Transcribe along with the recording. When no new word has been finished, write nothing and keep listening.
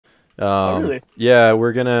Oh, really? Yeah,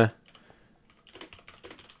 we're gonna.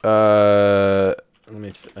 Let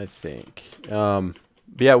me. I think.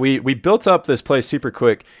 But yeah, we built up this place super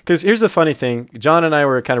quick. Because here's the funny thing. John and I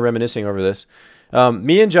were kind of reminiscing over this.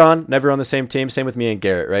 Me and John never on the same team. Same with me and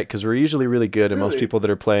Garrett, right? Because we're usually really good, and most Really? people that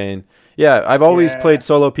are playing. Yeah, I've always Yeah. played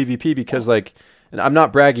solo PvP because like, and I'm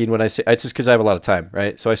not bragging when I say it's just because I have a lot of time,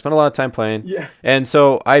 right? So I spend a lot of time playing, Yeah. and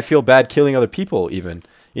so I feel bad killing other people even,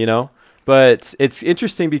 you know. But it's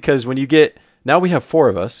interesting because when you get now we have four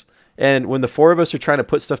of us. And when the four of us are trying to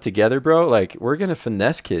put stuff together, bro, like we're gonna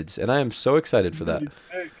finesse kids, and I am so excited for that. Really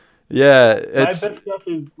sick. Yeah, My it's best stuff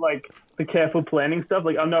is like the careful planning stuff.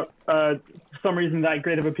 Like I'm not for some reason that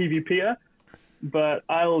great of a PvPer, but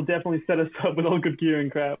I'll definitely set us up with all good gear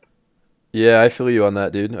and crap. yeah, I feel you on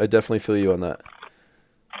that, dude. I definitely feel you on that.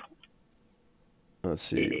 Let's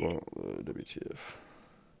see. Yeah. Well, WTF.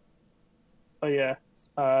 Oh yeah.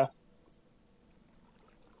 Oh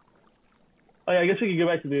yeah. I guess we could go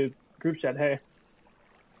back to the group chat. Hey,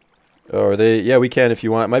 Oh, are they? Yeah, we can if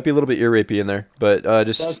you want. It might be a little bit ear rapey in there, but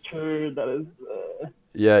that's just true. That is.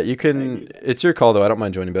 yeah, you can. Maybe. It's your call though. I don't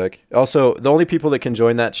mind joining back. Also, the only people that can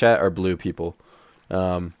join that chat are blue people,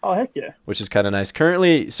 um, Oh heck yeah. which is kind of nice.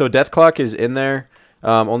 Currently, so Deathclock is in there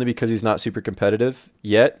only because he's not super competitive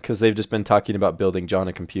yet, because they've just been talking about building John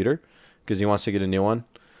a computer because he wants to get a new one.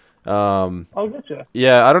 Um, Oh gotcha.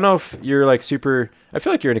 Yeah, I don't know if you're like super. I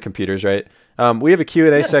feel like you're into computers, right? We have a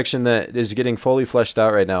Q&A Yeah. section that is getting fully fleshed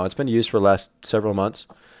out right now. It's been used for the last several months.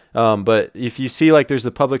 But if you see, like, there's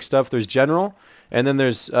the public stuff, there's general, and then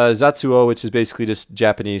there's Zatsuo, which is basically just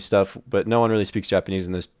Japanese stuff, but no one really speaks Japanese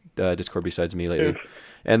in this Discord besides me lately. Oof.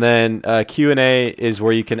 And then Q&A is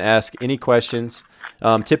where you can ask any questions.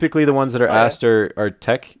 Typically, the ones that are Oh yeah. asked are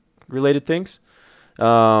tech-related things.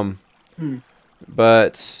 Um, Hmm.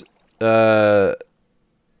 but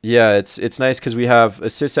yeah, it's nice because we have a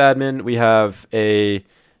sysadmin, we have a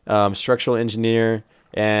structural engineer,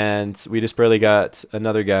 and we just barely got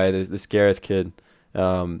another guy, this Gareth kid,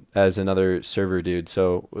 as another server dude.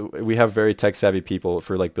 So we have very tech savvy people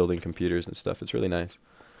for like building computers and stuff. It's really nice.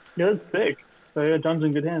 Yeah, that's sick. So yeah, John's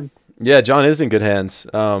in good hands. Yeah, John is in good hands.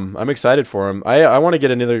 I'm excited for him. I want to get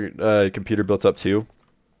another computer built up too.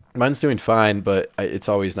 Mine's doing fine, but it's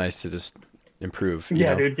always nice to just improve, you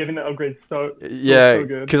Yeah, know? dude, giving the upgrade so Yeah,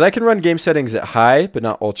 good. because I can run game settings at high, but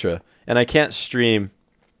not ultra, and I can't stream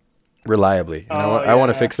reliably, and Oh I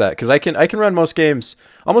want to yeah. fix that because I can run most games,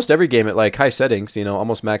 almost every game at like high settings, you know,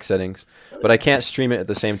 almost max settings, but I can't stream it at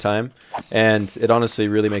the same time, and it honestly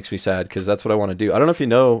really makes me sad because that's what I want to do. I don't know if you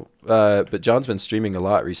know, but John's been streaming a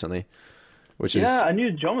lot recently, which Yeah, is I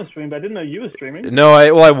knew John was streaming, but I didn't know you were streaming. no,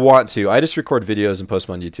 I want to. I just record videos and post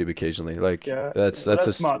them on YouTube occasionally. Like Yeah, that's well, that's that's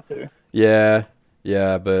just smart too. yeah,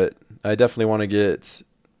 yeah, but I definitely want to get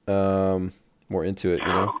more into it, you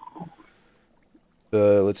know.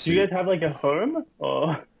 Let's Do you see. guys have like a home,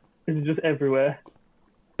 or is it just everywhere?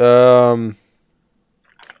 Um,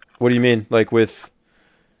 what do you mean? Like with?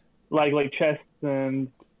 Like chests and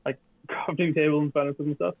like crafting tables and furnaces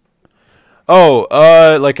and stuff? Oh,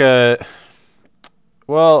 like a.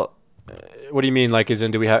 Well, what do you mean? Like, as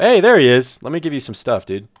in, do we have? Hey, there he is. Let me give you some stuff,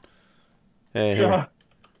 dude. Hey, here. Yeah.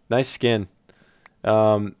 Nice skin.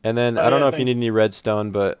 And then Oh I don't yeah, know if you thanks. need any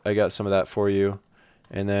redstone, but I got some of that for you.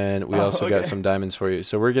 And then we Oh also got okay. some diamonds for you.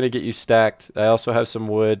 So we're gonna get you stacked. I also have some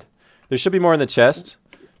wood. There should be more in the chest.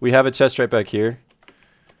 We have a chest right back here.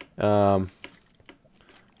 Um,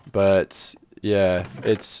 but yeah,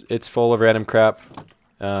 it's full of random crap.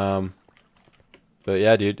 Um, but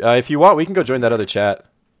yeah, dude. If you want, we can go join that other chat.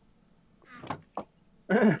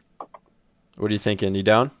 What are you thinking? You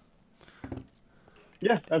down?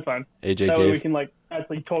 Yeah, that's fine. AJ That way we gave. can like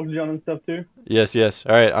actually talk to John and stuff too. Yes, yes.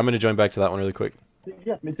 All right, I'm gonna join back to that one really quick.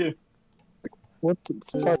 Yeah, me too. What the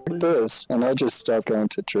fuck this? And I just stopped going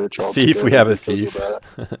to church Thief, we altogether have a because of thief.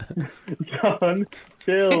 that. John,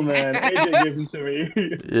 chill, man. AJ gave him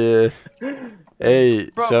to Yeah. me. Hey,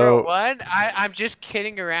 Bro, so one, I'm just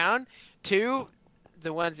kidding around. Two,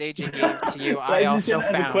 the ones AJ gave to you, Why I did you say also that as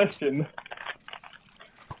a found. question?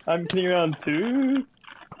 I'm kidding around too.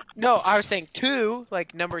 No, I was saying two,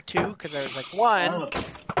 like number two, because I was like, one,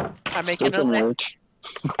 Oh. I'm making a Speaking of list. which,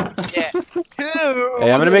 Yeah. Two,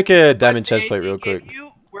 hey, I'm gonna make a the diamond ones chest plate AJ real gave quick.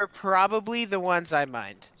 you were probably the ones I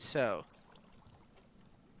mined, so.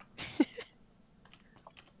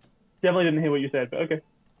 Definitely didn't hear what you said, but okay.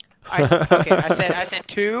 Okay, I said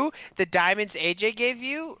two, the diamonds AJ gave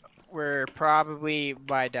you were probably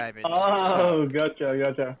my diamonds, Oh, so.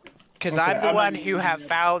 gotcha. Because Okay, I'm the I'm one not who have even-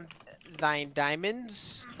 found thine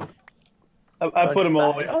diamonds. I put them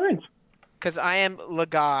all away. Oh, thanks. Because I am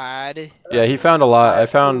Lagod. Yeah, he found a lot. I Alright,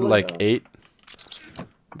 found look like up. 8.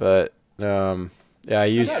 But yeah,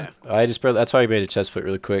 I just that's why I made a chest plate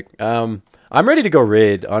really quick. I'm ready to go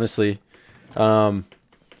raid, honestly. I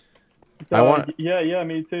want. Yeah,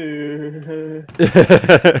 me too.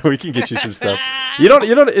 We can get you some stuff. You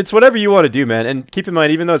don't. It's whatever you want to do, man. And keep in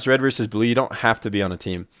mind, even though it's red versus blue, you don't have to be on a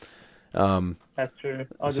team. That's true.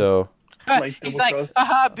 So. He's like,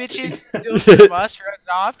 haha, bitches. Still bus runs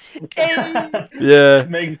off. Hey. Yeah.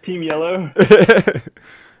 Makes team yellow.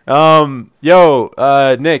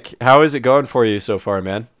 Yo, Nick, how is it going for you so far,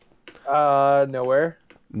 man? Nowhere.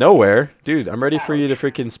 Nowhere, dude. I'm ready for you to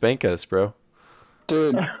freaking spank us, bro.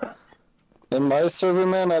 Dude, in my server,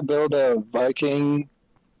 man, I built a Viking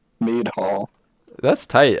mead hall. That's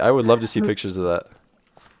tight. I would love to see pictures of that.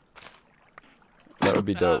 That would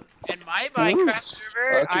be dope. In my Minecraft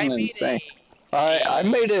server, I made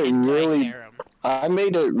I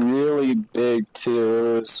made it really big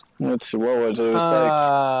too. It was, what was it? It was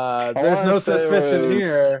like there's no suspicion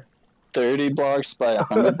here. 30 blocks by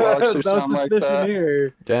 100 blocks or something like that.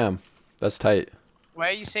 Here. Damn, that's tight. Why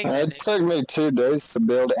are you saying And that? it took me 2 days to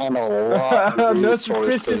build and a lot of No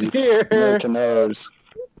resources. suspicion here. Nick knows.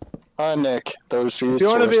 Hi, Nick. Those resources. If you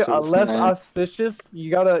want to be less man. auspicious,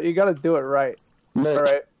 you gotta do it right. Nick, All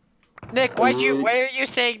right. Nick, why are you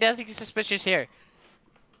saying nothing suspicious here?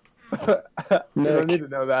 You don't need to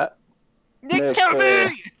know that. Nick, tell me!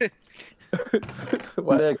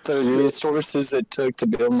 What? Nick, the resources it took to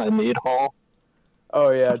build my meat hall. Oh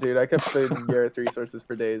yeah, dude. I kept saving Gareth resources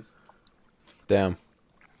for days. Damn.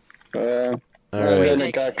 And Alright. then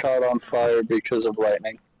it got caught on fire because of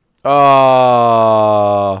lightning.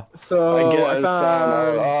 Oh. So I guess.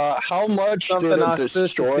 found How much did something it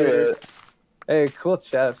destroy auspicious it? Hey, cool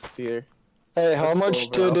chest here. Hey, how That's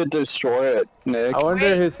much cool, did bro. it destroy it, Nick? I wonder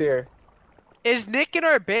Wait. who's here. Is Nick in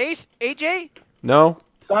our base, AJ? No.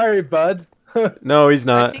 Sorry, bud. No, he's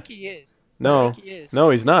I not. think he is. No. I think he is. No,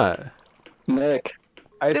 he's not. Nick.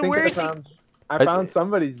 I Then think where I is he? found. I found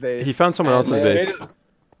somebody's base. He found someone else's And base.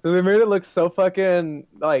 So they made it look so fucking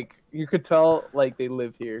like you could tell like they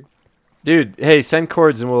live here. Dude, hey, send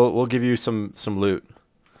cords and we'll give you some loot.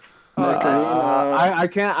 Nick, I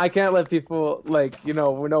can't let people like we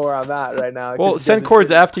know where I'm at right now. Well, 'cause send you cords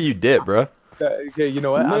guys after you dip, bro. Okay, you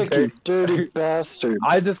know what? Nick, you dirty bastard.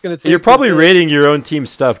 I'm just gonna take. You're probably this- raiding your own team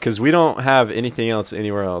stuff because we don't have anything else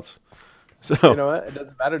anywhere else. So. You know what? It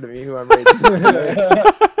doesn't matter to me who I'm raiding.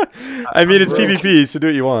 I mean, it's Rick. PvP, so do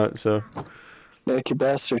what you want. So. Nick, you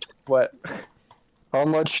bastard. What? How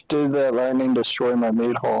much did that lightning destroy my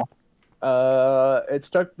meat hall? It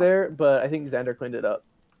stuck there, but I think Xander cleaned it up.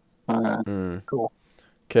 Cool.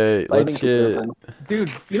 Okay, let's Lightning get. Dude,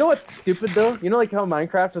 you know what's stupid though? You know like how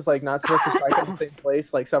Minecraft is like not supposed to strike at the same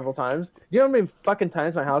place like several times? Do you know how many fucking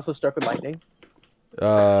times my house was struck with lightning?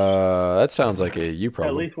 That sounds like a you At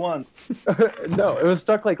problem. least one. No, it was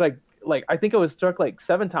struck like I think it was struck like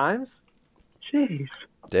 7 times. Jeez.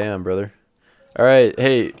 Damn, brother. All right,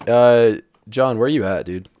 hey, John, where you at,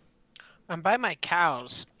 dude? I'm by my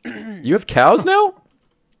cows. You have cows now?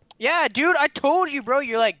 Yeah, dude, I told you, bro.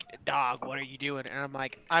 You're like, dog, what are you doing? And I'm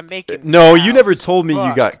like, I'm making. No, you never cows. told me you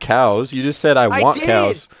Fuck. got cows. You just said I want did.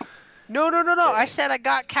 cows. No. I said I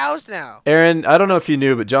got cows now. Aaron, I don't know if you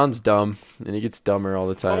knew, but John's dumb, and he gets dumber all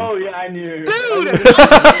the time. Oh yeah, I knew. Dude!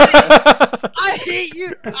 I hate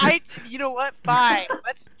you. You know what? Fine.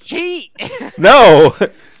 Let's cheat. No,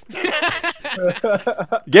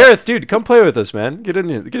 Gareth, dude, come play with us, man. Get in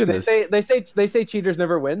here. Get in They this, say cheaters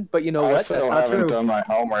never win, but you know I what? still That's not haven't true. done my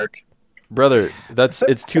homework. brother.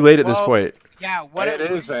 It's too late at this Well, point. Yeah. What? It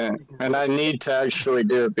isn't, and I need to actually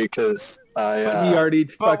do it because He I. already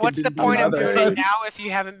But fucking what's the did point of another- doing it now if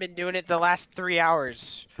you haven't been doing it the last 3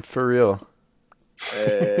 hours? For real.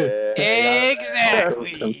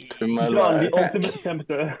 Exactly. to my John, life. the ultimate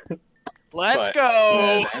tempter. Let's But-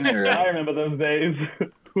 go. Anyway. I remember those days.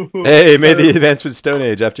 Hey, made the advancement Stone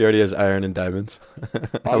Age after he already has iron and diamonds.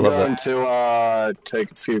 I I'm love going that. to take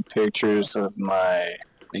a few pictures of my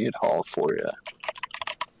meat hall for you,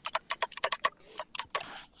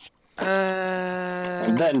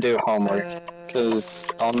 and then do homework because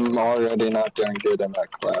I'm already not doing good in that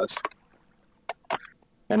class,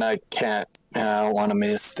 and I can't. I don't want to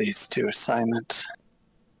miss these 2 assignments.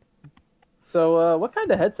 So, what kind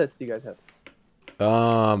of headsets do you guys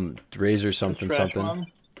have? Razor something Trash something. one.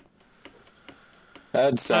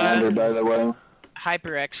 That's Xander, by the way.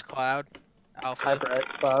 HyperX Cloud Alpha. HyperX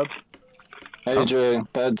Cloud. AJ,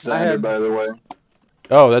 that's I Xander, have- by the way.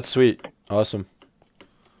 Oh, that's sweet. Awesome.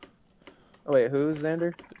 Oh, wait, who's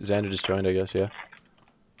Xander? Xander just joined, I guess. Yeah.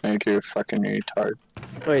 Thank you, fucking retard.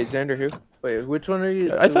 Wait, Xander who? Wait, which one are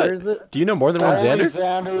you? I thought- Where is it? Do you know more than one Only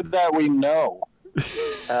Xander? Xander that we know.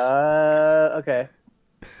 Okay.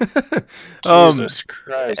 Jesus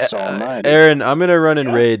Christ almighty. Aaron, I'm gonna run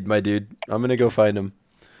and raid, my dude. I'm gonna go find him.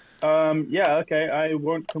 Yeah, okay. I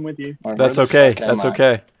won't come with you. Where That's the okay. fuck am That's I?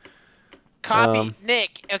 okay. Copy,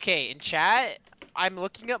 Nick. Okay, in chat, I'm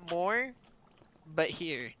looking up more, but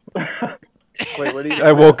here. Wait, what are you?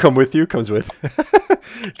 I won't come with you. Comes with.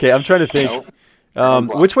 Okay, I'm trying to think.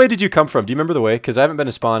 Nope. Which way did you come from? Do you remember the way? Because I haven't been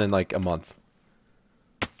to spawn in like a month.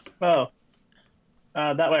 Oh.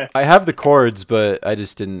 That way. I have the cords, but I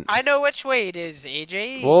just didn't. I know which way it is,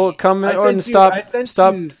 AJ. Well, come I in and sent you- I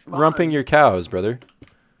stop sent you spawn. rumping your cows, brother.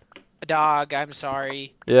 Dog, I'm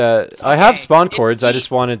sorry. Yeah, I have Okay, spawn it's cords. I just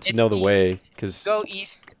east. wanted to It's know the east. way, because. Go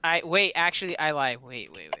east. Wait, actually, I lie. Wait.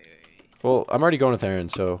 Well, I'm already going with Aaron,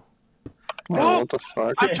 so Oh, what the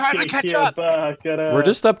fuck? I'm trying to catch up. we're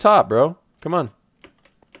just up top, bro. Come on.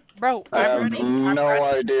 Bro, I I'm have running. I'm no running.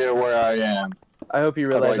 idea where I am. I hope you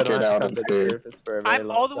How do realize I I don't get have out to come of to here? the surface for a very I'm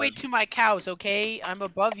long all the way time. to my cows, okay? I'm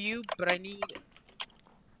above you, but I need...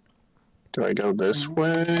 Do I go this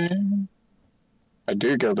way? I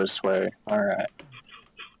do go this way. Alright.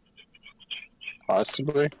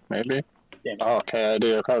 Possibly? Maybe? Damn it. Oh, okay, I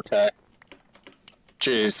do. Okay.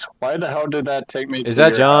 Jeez, why the hell did that take me Is to that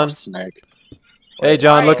your John? house, Nick? Hey,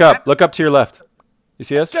 John, look up. Look up to your left. You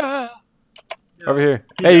see us? Duh. Over here.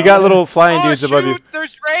 Hey, you got little flying dudes above you. Shoot,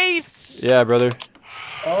 there's wraiths! Yeah, brother.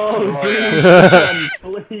 Oh,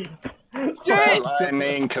 please. Shit! I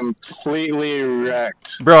mean, completely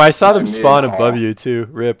wrecked. Bro, I saw them I spawn mean, above you too.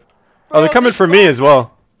 Rip. Bro, Oh, they're coming they for me spawned- as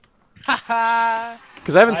well. Haha.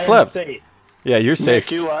 Because I haven't I am slept. safe. Yeah, you're safe.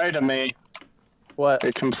 Nick, you lied to me. What?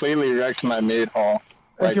 It completely wrecked my meat hall.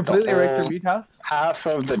 I Like, the completely wrecked your whole- meat house? Half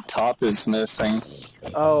of the top is missing.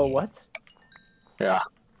 Oh, what? Yeah.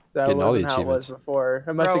 That Getting all the wasn't how it was achievements. before.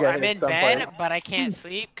 I must have Bro, got I'm hit in at some bed, point. but I can't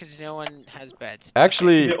sleep because no one has beds.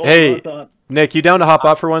 Actually, Yeah, all hey, of us Nick, you down to hop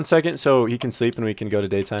off for 1 second so he can sleep and we can go to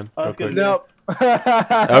daytime? Oh, Real that's quick? good. Nope.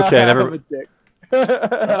 Okay, never- I'm a dick.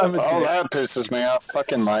 I'm a Oh, dick. that pisses me off.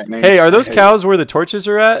 Fucking lightning. Hey, are those I hate- cows where the torches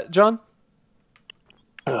are at, John?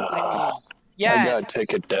 I Yeah, gotta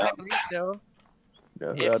take it I down. believe so. Yeah,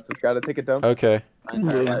 If- that's gotta take it down. Okay. There's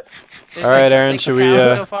Alright, like Aaron, 6 should we,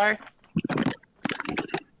 cows so far?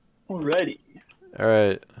 Alrighty.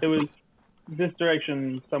 Alright. It was this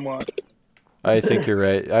direction somewhat. I think you're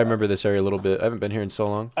right. I remember this area a little bit. I haven't been here in so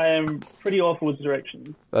long. I am pretty awful with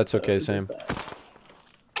directions. That's okay, so same. it's just that.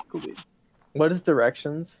 Cool beans. What is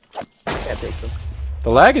directions? Can't take them.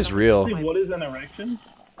 The lag is real. Actually, what is an erection?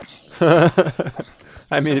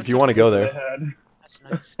 I mean, if you want to go I there. had. That's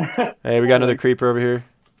nice. Hey, we got another creeper over here.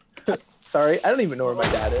 Sorry, I don't even know where my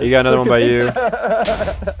dad is. You got another one by you.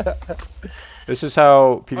 This is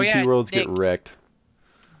how PvP yeah, worlds get Nick. wrecked.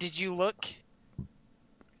 Did you look?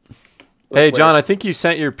 Hey, Wait. John, I think you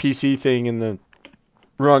sent your PC thing in the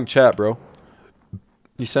wrong chat, bro.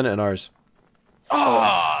 You sent it in ours.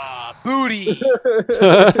 Oh, booty!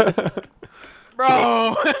 Bro!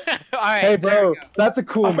 Alright, Hey, there bro, we go. that's a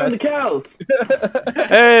cool I found the message. cows.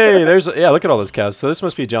 Hey, there's yeah. Look at all those cows. So this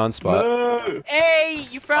must be John's spot. No. Hey,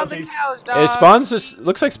 you found the Okay. cows, dog! It spawns just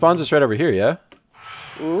looks like spawns just right over here. Yeah,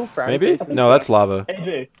 Ooh, frowny maybe. faces. No, that's lava.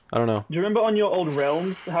 AJ, I don't know. do you remember on your old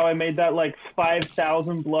realms how I made that like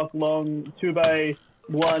 5,000 block long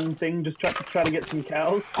 2x1 thing just try to get some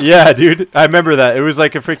cows? Yeah, dude, I remember that. It was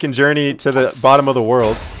like a freaking journey to the bottom of the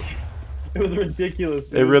world. It was ridiculous.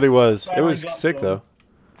 Dude. It really was. It Finally was got sick some. though.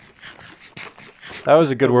 That was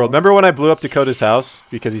a good world. Remember when I blew up Dakota's house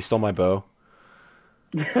because he stole my bow,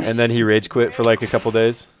 and then he rage quit for like a couple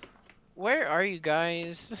days? Where are you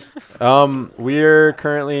guys? We're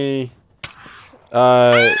currently,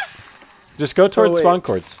 just go towards wait. spawn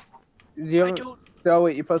courts. You I don't... don't... Oh,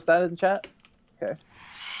 wait, you post that in chat?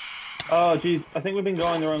 Oh jeez, I think we've been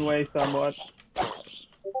going the wrong way somewhat.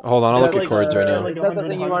 Hold on, I'll Yeah, look at like, cords right now. like Is that the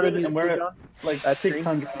thing you wanted me to and we're see, at John? like That screen?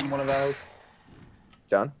 600 on one of ours.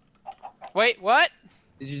 John? Wait, what?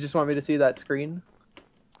 Did you just want me to see that screen?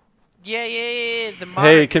 Yeah, the Hey,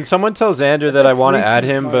 monitor. can someone tell Xander that I want to Please add do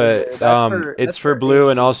him, monitor. but That's it's that's for blue,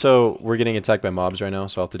 and also we're getting attacked by mobs right now,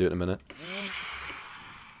 so I'll have to do it in a minute.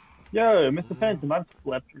 Yo, Mr. Phantom, I've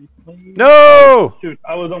slept recently. No! Shoot,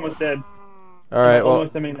 I was almost dead. All right, well,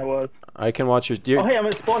 Almost, I mean, I was. I can watch your. Do Oh, hey, I'm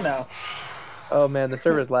at spawn now. Oh man, the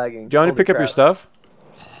server's lagging. you want to Holy pick up your crap. stuff?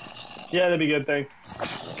 Yeah, that'd be good, thanks.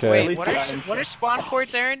 Okay. Wait, least what the are, items. what are spawn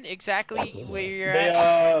ports, Aaron? Exactly where you're They at?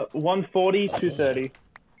 are 140, 230.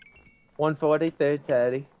 140,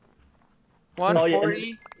 330.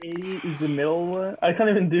 140? 80 is the middle one. I can't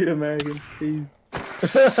even do American. Jeez.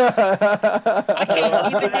 I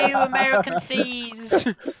can't even do American seas.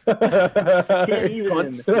 Can't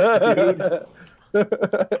even. Dude.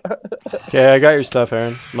 Okay, I got your stuff,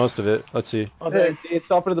 Aaron. Most of it. Let's see. Okay. Hey, it's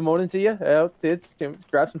top of the morning to you. Oh, it's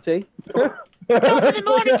grab some tea. Top of the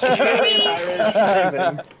morning to you,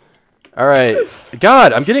 baby. All right.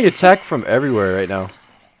 God, I'm getting attacked from everywhere right now.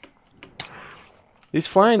 These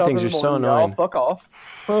flying Top things of are the so morning, y'all. annoying. Fuck off.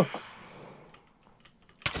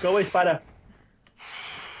 Go away, spider.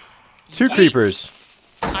 2 Yeet. creepers.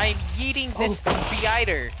 I'm yeeting this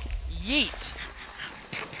spider. Yeet.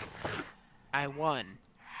 I won.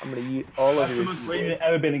 I'm gonna eat all That's of the your most brave you've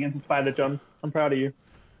ever been against a spider, John. I'm proud of you.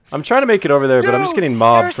 I'm trying to make it over there, but I'm just Dude, getting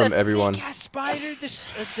mobbed there's from a everyone. Thick-ass spider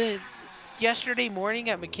yesterday morning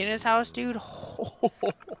at McKenna's house, dude.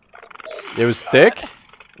 It was thick?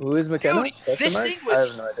 Who is McKenna? Dude, Question this mark? thing I was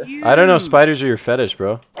have no idea. huge. I don't know. Spiders are your fetish,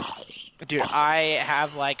 bro. Dude, I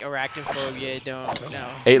have like arachnophobia. Don't know.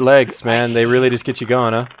 8 legs, man. They really just get you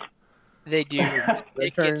going, huh? They do.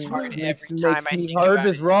 It Turn gets hard makes every time I me think hard about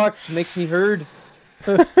as it. rocks. Makes me hard.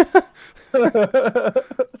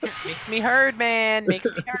 Makes me hurt, man. Makes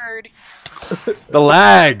me hurt. The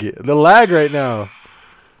lag right now.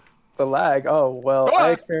 The lag. Oh well, I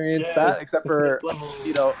Ah! experienced Yeah, that, except for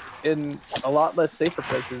in a lot less safer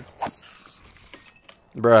places.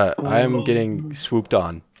 Bruh, I'm getting swooped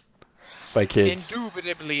on by kids.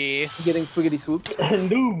 Indubitably. Getting swiggity swooped.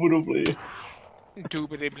 Indubitably.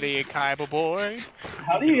 Indubitably, Kaiba boy.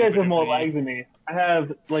 How do you guys have more lags than me? I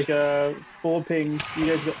have like a 4 ping. You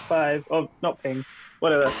guys got 5. Oh, not ping.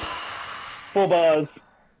 Whatever. 4 bars.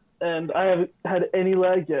 And I haven't had any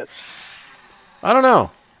lag yet. I don't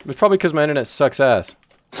know. It's probably because my internet sucks ass.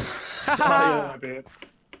 Yeah, man.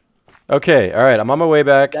 Okay, alright, I'm on my way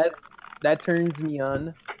back. That turns me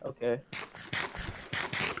on. Okay.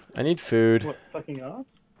 I need food. What, fucking off?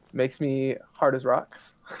 Makes me hard as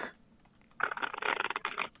rocks.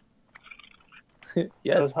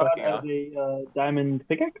 Yes, As hard fucking as off. a diamond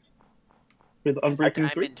pickaxe? With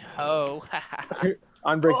Unbreaking 3? Diamond hoe.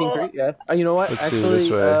 On Breaking 3, yeah. You know what? Let's see, Actually, this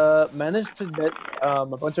way. managed to get a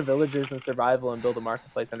bunch of villagers in survival and build a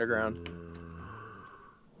marketplace underground.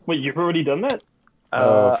 Wait, you've already done that?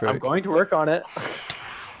 Oh, I'm frick. going to work on it.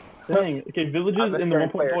 Dang. Okay, I'm villages a in the stern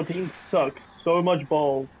player. 1.14 suck so much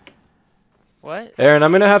balls. What? Aaron,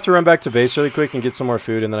 I'm gonna have to run back to base really quick and get some more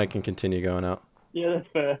food, and then I can continue going out. Yeah, that's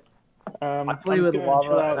fair. I play I'm with just gonna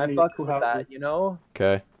chill lava out and I in these fucks cool with houses. that, you know?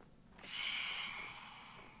 Okay.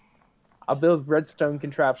 I'll build redstone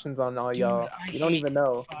contraptions on all y'all. I You don't hate even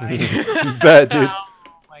know. Bet, dude. Oh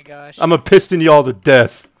my gosh. I'm a piston y'all to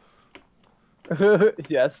death.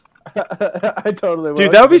 Yes. I totally will.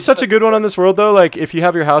 Dude, that would be such a good one on this world, though. Like, if you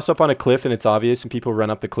have your house up on a cliff and it's obvious and people run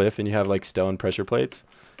up the cliff and you have, like, stone pressure plates.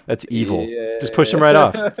 That's evil. Just push them right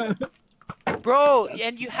off. Bro,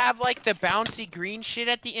 and you have like the bouncy green shit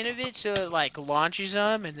at the end of it, so it like launches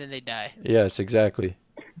them and then they die. Yes, exactly.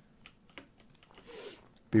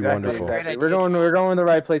 Be Exactly, wonderful. exactly. Great idea. We're going the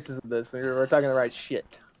right places with this. We're talking the right shit.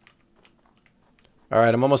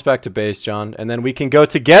 Alright, I'm almost back to base, John. And then we can go I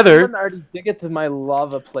together. already dig it to my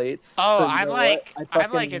lava plates. Oh, so you I'm know like what? I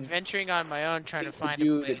I'm like fucking adventuring on my own trying to find a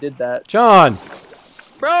you place. that did that. John!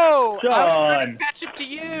 Bro, I was trying John. to catch up to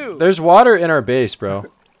you. There's water in our base, bro.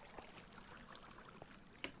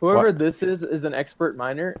 Whoever What? this is an expert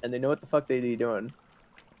miner, and they know what the fuck they be doing.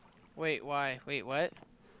 Wait, why? Wait, what?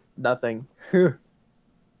 Nothing. Nothing,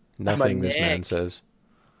 My this man neck. says.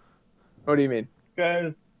 What do you mean?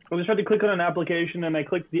 Guys, I just tried to click on an application and I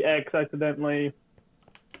clicked the X accidentally.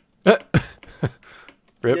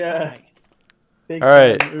 Rip. Yeah. Big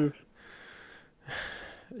Alright. time move.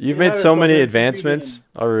 You've Yeah, made so it's many already advancements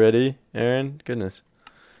already, Aaron. Goodness.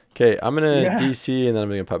 Okay, I'm gonna Yeah. DC and then I'm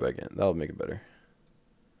gonna pop back in. That'll make it better.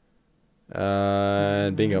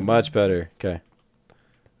 Bingo, much better. Okay.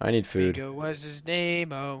 I need food. Bingo was his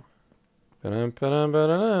name. Oh. Ba-dum, ba-dum,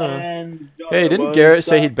 ba-dum. And Hey, didn't was Garrett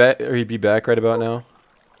say that- he'd be back right about now?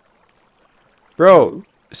 Bro,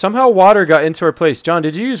 somehow water got into our place. John,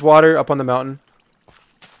 did you use water up on the mountain?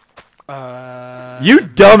 You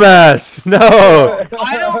dumbass! No!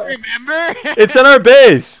 I don't remember. It's in our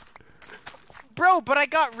base! Bro, but I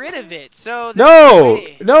got rid of it, so. there's No!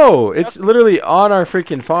 way. No! It's literally on our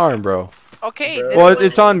freaking farm, bro. Okay. Bro. then Well, it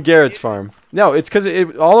it's wasn't- on Garrett's farm. No, it's because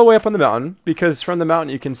it all the way up on the mountain. Because from the mountain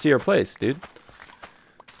you can see our place, dude.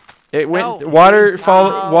 It went No. water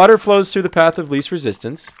No. water flows through the path of least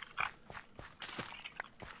resistance.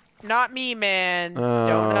 Not me, man.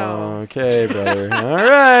 Don't know. Okay, brother. All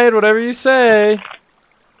right, whatever you say.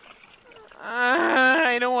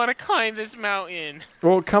 I don't want to climb this mountain.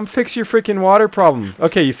 Well, come fix your freaking water problem.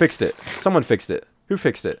 Okay, you fixed it. Someone fixed it. Who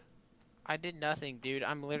fixed it? I did nothing, dude.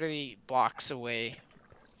 I'm literally blocks away.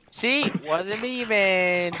 See? Wasn't me,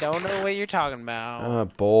 man. Don't know what you're talking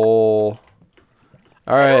about. Bowl.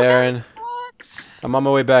 All right, Aaron. Blocks. I'm on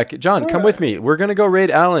my way back. John, come with me. We're gonna go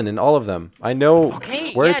raid Alan and all of them. I know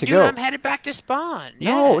Okay, where yeah, to dude, go. I'm headed back to spawn.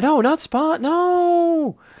 No, Yeah. no, not spot.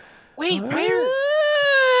 No. Wait, where?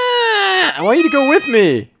 I want you to go with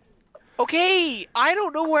me. Okay, I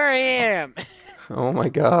don't know where I am. Oh my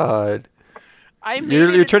God. I made You're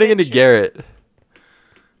an turning into adventure. Garrett.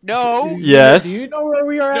 No. Yes. Do you know where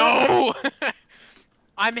we are at? No.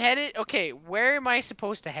 I'm headed. Okay, where am I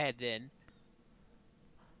supposed to head then?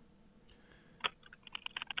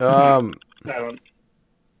 Um. Silent.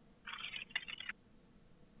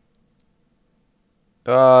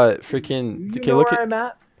 Freaking. You Okay, know look where at. I'm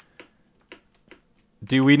at?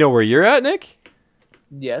 Do we know where you're at, Nick?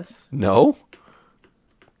 Yes, No.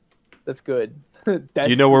 that's good. Do That's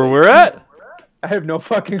you know where good. we're at? I have no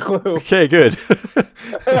fucking clue. Okay, good.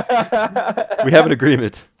 We have an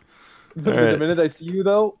agreement. The Alright. minute I see you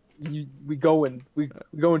though, we going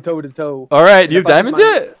toe to toe. All right. And Do you have if I diamonds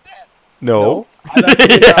find- yet? No.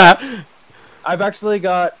 No, I've actually Yeah.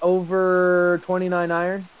 got over 29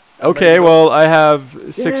 iron. Okay. Well, I have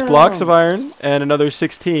 6 blocks Damn. of iron and another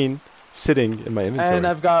 16 sitting in my inventory. And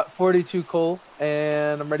I've got 42 coal,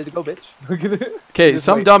 and I'm ready to go, bitch. Look at it. Okay, Just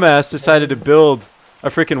some wait. dumbass decided to build a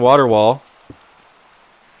freaking water wall,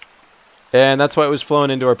 and that's why it was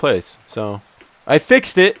flowing into our place. So, I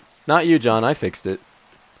fixed it. Not you, John. I fixed it.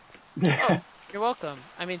 Oh, you're welcome.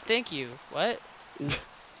 I mean, thank you. What?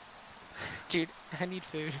 Dude, I need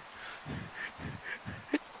food.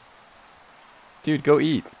 Dude, go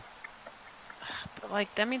eat. But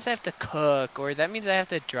like, that means I have to cook, or that means I have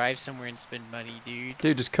to drive somewhere and spend money, dude.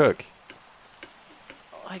 Dude, just cook.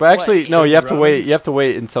 Like, But actually, what? no. You have to Run? wait. You have to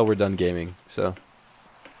wait until we're done gaming. So.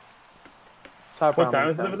 Top What ramen time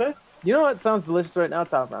is it sounds- over there? You know what sounds delicious right now?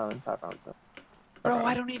 Top ramen. Top ramen. Bro,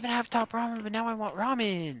 I don't even have top ramen, but now I want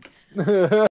ramen. Sounds-